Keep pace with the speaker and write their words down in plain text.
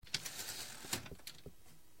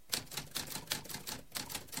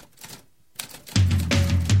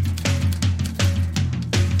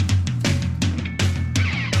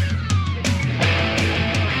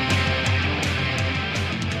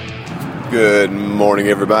Good morning,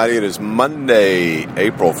 everybody. It is Monday,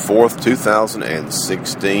 April 4th,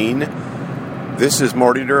 2016. This is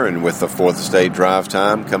Marty Duran with the 4th Estate Drive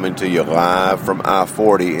Time coming to you live from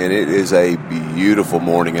I-40, and it is a beautiful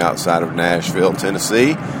morning outside of Nashville,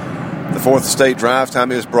 Tennessee. The 4th Estate Drive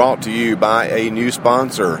Time is brought to you by a new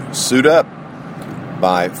sponsor, Suit Up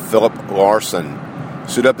by Philip Larson.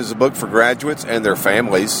 Suit Up is a book for graduates and their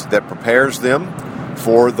families that prepares them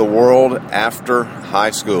for the world after high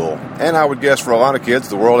school, and I would guess for a lot of kids,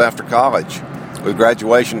 the world after college. With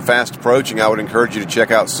graduation fast approaching, I would encourage you to check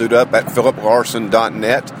out Suit Up at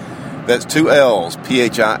philiplarsen.net. That's two L's,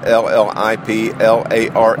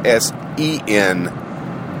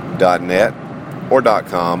 philiplarsen.net or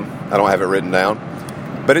 .com. I don't have it written down,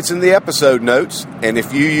 but it's in the episode notes, and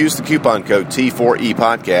if you use the coupon code T4E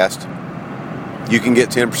podcast, you can get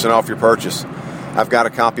 10% off your purchase. I've got a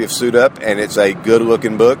copy of Suit Up, and it's a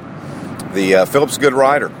good-looking book. Philip's a good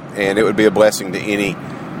writer, and it would be a blessing to any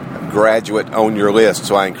graduate on your list,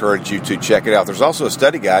 so I encourage you to check it out. There's also a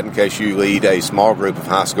study guide in case you lead a small group of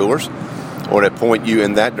high schoolers or to point you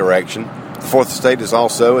in that direction. The Fourth Estate is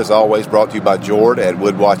also, as always, brought to you by Jord at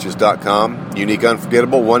woodwatches.com. Unique,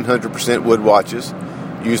 unforgettable, 100% wood watches.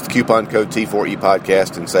 Use the coupon code T4E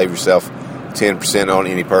podcast and save yourself 10% on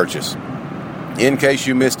any purchase. In case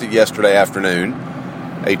you missed it yesterday afternoon,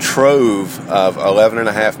 a trove of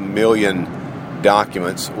 11.5 million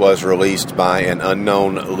documents was released by an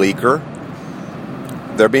unknown leaker.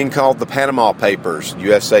 They're being called the Panama Papers.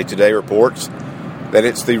 USA Today reports that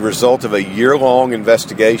it's the result of a year-long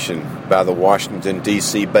investigation by the Washington,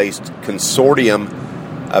 D.C.-based consortium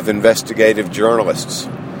of investigative journalists.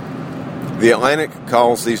 The Atlantic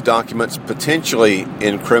calls these documents potentially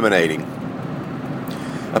incriminating.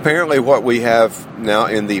 Apparently what we have now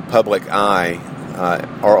in the public eye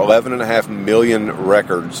are 11.5 million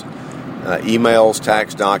records, emails,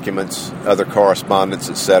 tax documents, other correspondence,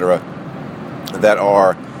 etc., that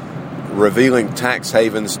are revealing tax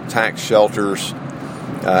havens, tax shelters,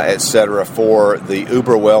 etc., for the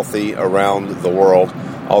uber-wealthy around the world,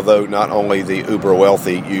 although not only the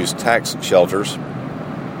uber-wealthy use tax shelters.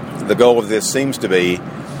 The goal of this seems to be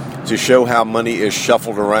to show how money is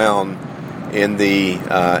shuffled around in the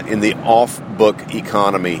off-book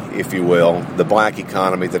economy, if you will, the black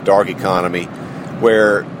economy, the dark economy,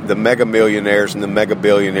 where the mega millionaires and the mega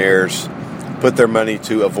billionaires put their money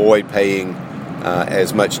to avoid paying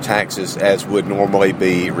as much taxes as would normally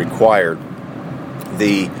be required.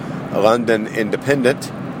 The London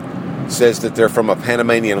Independent says that they're from a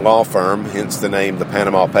Panamanian law firm, hence the name the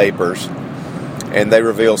Panama Papers, and they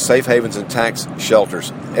reveal safe havens and tax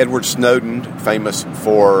shelters. Edward Snowden, famous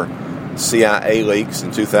for CIA leaks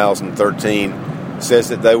in 2013, says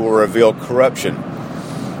that they will reveal corruption.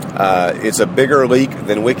 It's a bigger leak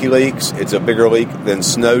than WikiLeaks. It's a bigger leak than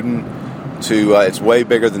Snowden. It's way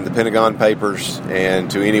bigger than the Pentagon Papers,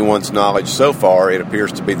 and to anyone's knowledge so far, it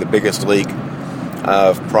appears to be the biggest leak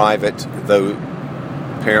of private, though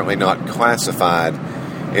apparently not classified,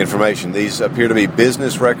 information. These appear to be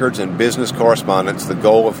business records and business correspondence, the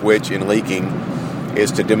goal of which in leaking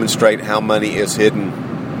is to demonstrate how money is hidden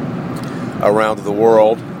around the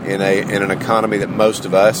world in an economy that most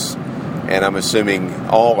of us, and I'm assuming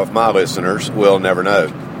all of my listeners, will never know.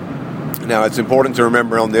 Now, it's important to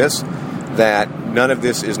remember on this that none of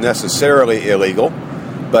this is necessarily illegal,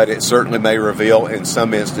 but it certainly may reveal in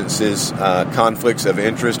some instances conflicts of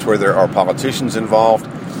interest where there are politicians involved.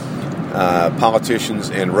 Politicians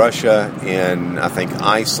in Russia, in I think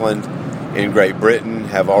Iceland, in Great Britain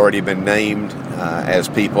have already been named as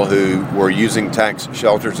people who were using tax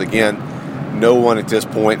shelters. Again, no one at this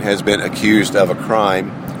point has been accused of a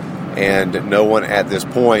crime, and no one at this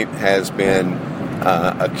point has been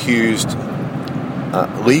accused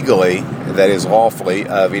legally, that is lawfully,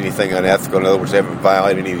 of anything unethical. In other words, they haven't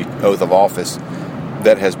violated any oath of office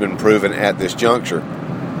that has been proven at this juncture.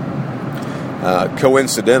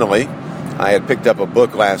 Coincidentally, I had picked up a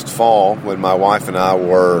book last fall when my wife and I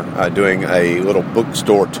were doing a little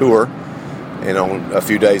bookstore tour and on a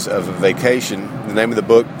few days of vacation. The name of the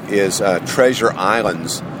book is Treasure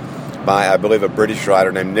Islands by, I believe, a British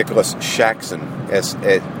writer named Nicholas Shaxson,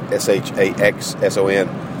 Shaxson,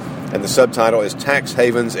 and the subtitle is Tax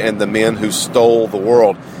Havens and the Men Who Stole the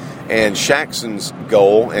World. And Shaxson's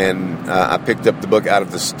goal, and I picked up the book out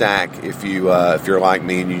of the stack. If you're like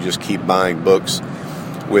me and you just keep buying books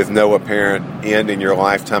with no apparent end in your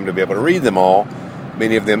lifetime to be able to read them all,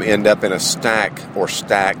 many of them end up in a stack, or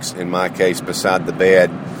stacks in my case, beside the bed.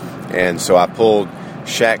 And so I pulled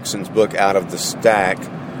Shaxson's book out of the stack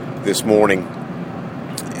this morning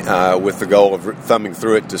with the goal of thumbing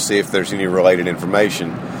through it to see if there's any related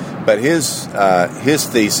information. But his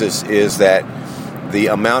thesis is that the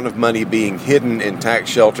amount of money being hidden in tax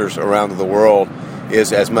shelters around the world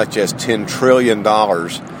is as much as $10 trillion,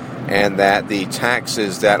 and that the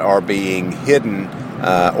taxes that are being hidden,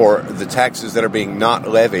 or the taxes that are being not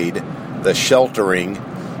levied, the sheltering,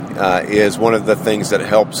 is one of the things that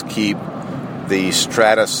helps keep the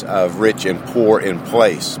stratus of rich and poor in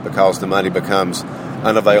place, because the money becomes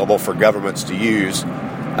unavailable for governments to use,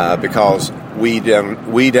 because we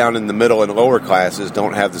down in the middle and lower classes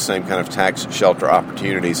don't have the same kind of tax shelter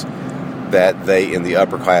opportunities that they in the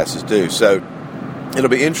upper classes do. So it'll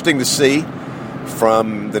be interesting to see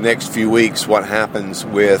from the next few weeks what happens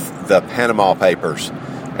with the Panama Papers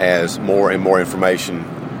as more and more information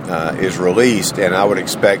is released, and I would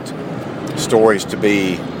expect stories to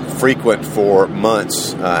be frequent for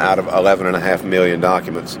months out of 11.5 million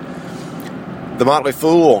documents. The Motley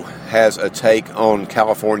Fool has a take on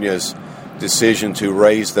California's decision to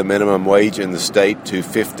raise the minimum wage in the state to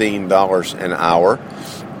 $15 an hour.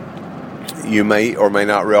 You may or may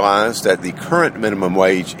not realize that the current minimum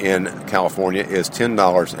wage in California is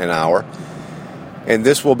 $10 an hour. And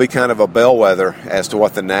this will be kind of a bellwether as to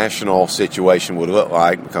what the national situation would look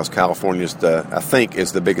like, because California is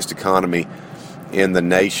the biggest economy in the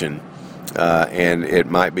nation. And it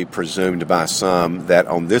might be presumed by some that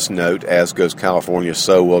on this note, as goes California,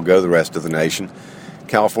 so will go the rest of the nation.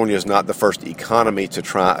 California is not the first economy to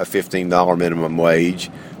try a $15 minimum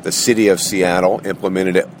wage. The city of Seattle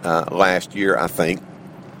implemented it last year, I think.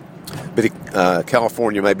 But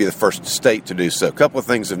California may be the first state to do so. A couple of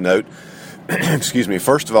things of note. Excuse me.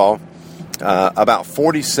 First of all, about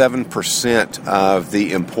 47% of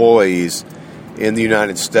the employees in the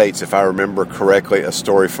United States, if I remember correctly, a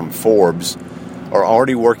story from Forbes, are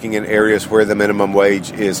already working in areas where the minimum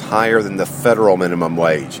wage is higher than the federal minimum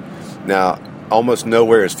wage. Now, almost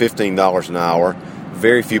nowhere is $15 an hour.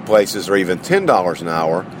 Very few places are even $10 an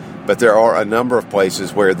hour, but there are a number of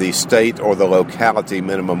places where the state or the locality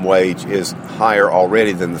minimum wage is higher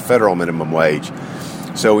already than the federal minimum wage.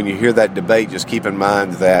 So when you hear that debate, just keep in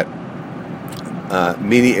mind that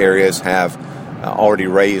many areas have already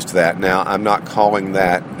raised that. Now, I'm not calling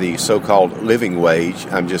that the so-called living wage.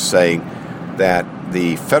 I'm just saying that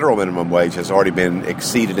the federal minimum wage has already been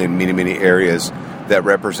exceeded in many, many areas that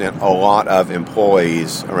represent a lot of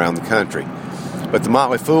employees around the country. But the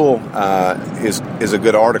Motley Fool is a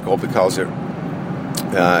good article because it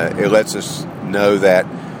lets us know that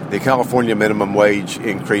the California minimum wage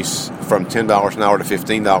increase from $10 an hour to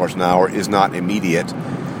 $15 an hour is not immediate.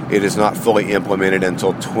 It is not fully implemented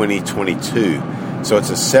until 2022. So it's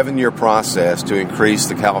a 7-year process to increase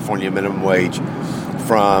the California minimum wage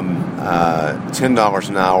from $10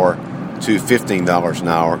 an hour to $15 an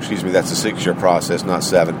hour. Excuse me, that's a 6-year process, not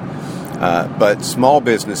 7. But small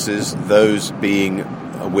businesses, those being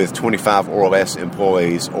with 25 or less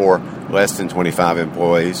employees or less than 25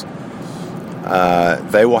 employees,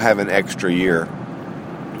 they will have an extra year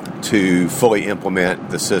to fully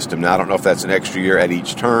implement the system. Now, I don't know if that's an extra year at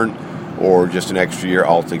each turn or just an extra year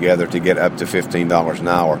altogether to get up to $15 an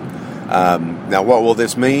hour. Now, what will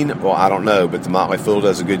this mean? Well, I don't know, but the Motley Fool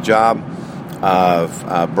does a good job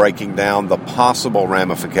of breaking down the possible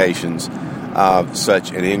ramifications of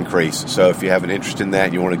such an increase. So if you have an interest in that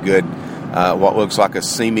and you want a good, what looks like a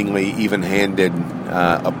seemingly even-handed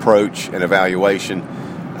approach and evaluation,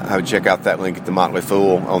 I would check out that link at the Motley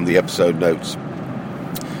Fool on the episode notes.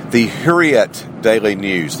 The Hurriyet Daily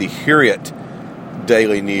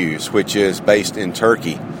News, which is based in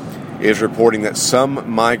Turkey, is reporting that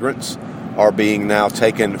some migrants are being now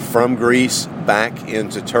taken from Greece back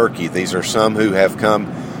into Turkey. These are some who have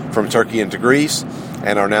come from Turkey into Greece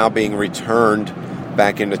and are now being returned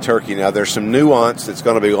back into Turkey. Now, there's some nuance that's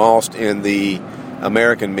going to be lost in the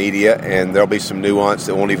American media, and there'll be some nuance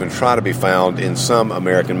that won't even try to be found in some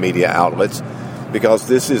American media outlets, because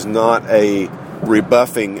this is not a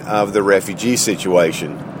rebuffing of the refugee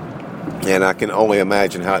situation. And I can only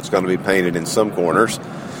imagine how it's going to be painted in some corners.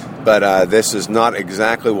 But this is not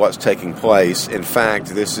exactly what's taking place. In fact,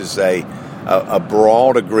 this is a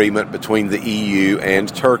broad agreement between the EU and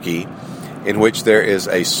Turkey in which there is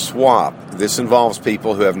a swap. This involves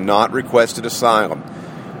people who have not requested asylum.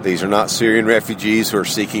 These are not Syrian refugees who are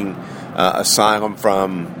seeking asylum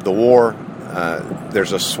from the war.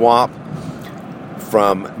 There's a swap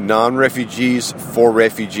from non-refugees for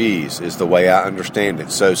refugees is the way I understand it.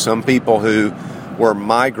 So some people who were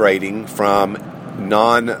migrating from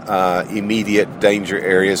non-immediate danger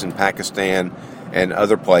areas in Pakistan and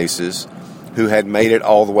other places who had made it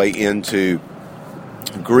all the way into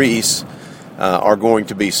Greece are going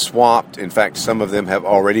to be swapped. In fact, some of them have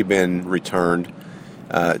already been returned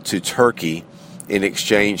to Turkey in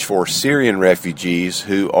exchange for Syrian refugees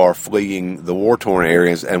who are fleeing the war-torn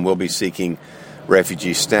areas and will be seeking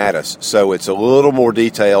refugee status. So it's a little more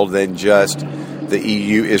detailed than just the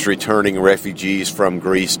EU is returning refugees from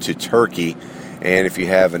Greece to Turkey. And if you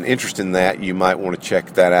have an interest in that, you might want to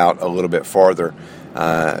check that out a little bit farther,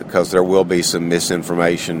 because there will be some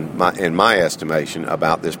misinformation, in my estimation,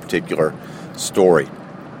 about this particular story.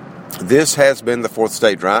 This has been the Fourth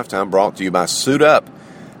Estate Drive Time, brought to you by Suit Up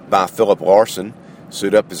by Philip Larson.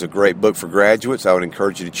 Suit Up is a great book for graduates. I would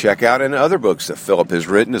encourage you to check out, and other books that Philip has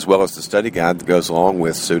written, as well as the study guide that goes along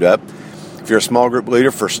with Suit Up. If you're a small group leader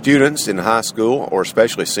for students in high school, or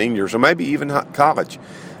especially seniors, or maybe even college,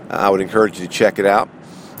 I would encourage you to check it out.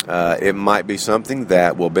 It might be something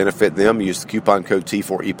that will benefit them. Use the coupon code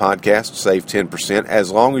T4E podcast to save 10%,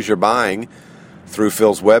 as long as you're buying through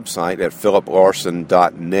Phil's website at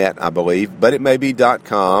philiplarson.net, I believe, but it may be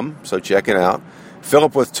 .com, so check it out.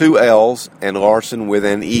 Philip with 2 L's and Larson with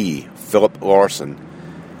an E. Philip Larson.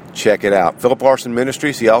 Check it out. Philip Larson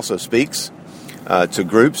Ministries, he also speaks to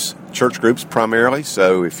groups, church groups primarily,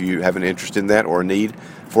 so if you have an interest in that or a need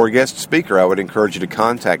for a guest speaker, I would encourage you to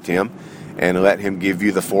contact him and let him give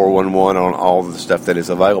you the 411 on all of the stuff that is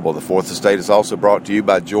available. The Fourth Estate is also brought to you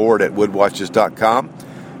by Jord at woodwatches.com.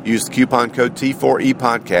 Use the coupon code T4E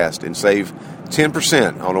podcast and save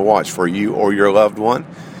 10% on a watch for you or your loved one.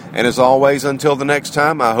 And as always, until the next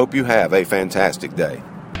time, I hope you have a fantastic day.